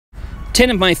10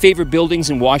 of my favorite buildings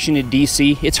in Washington,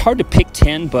 D.C. It's hard to pick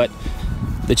 10, but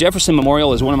the Jefferson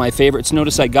Memorial is one of my favorites.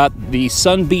 Notice I got the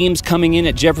sunbeams coming in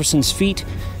at Jefferson's feet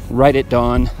right at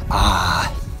dawn.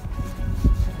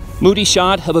 Moody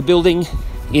shot of a building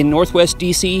in Northwest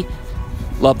D.C.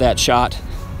 Love that shot.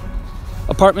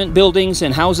 Apartment buildings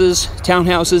and houses,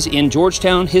 townhouses in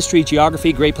Georgetown. History,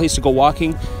 geography, great place to go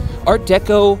walking. Art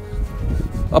Deco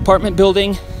apartment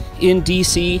building in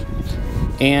D.C.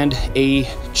 and a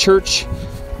church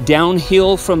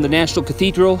downhill from the National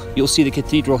Cathedral. You'll see the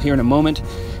cathedral here in a moment.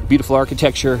 Beautiful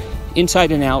architecture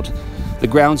inside and out. The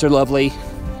grounds are lovely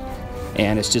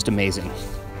and it's just amazing.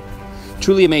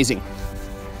 Truly amazing.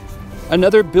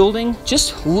 Another building,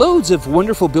 just loads of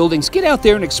wonderful buildings. Get out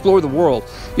there and explore the world.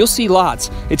 You'll see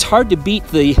lots. It's hard to beat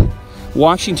the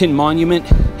Washington Monument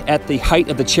at the height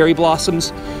of the cherry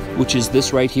blossoms, which is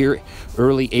this right here,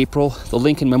 early April. The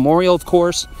Lincoln Memorial, of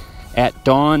course, at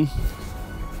dawn.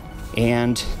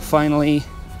 And finally,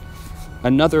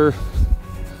 another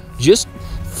just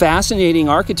fascinating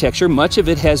architecture. Much of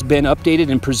it has been updated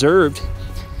and preserved.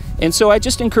 And so I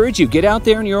just encourage you, get out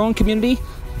there in your own community,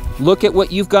 look at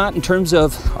what you've got in terms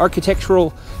of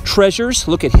architectural treasures,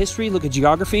 look at history, look at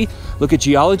geography, look at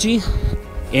geology,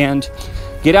 and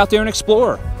get out there and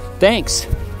explore. Thanks.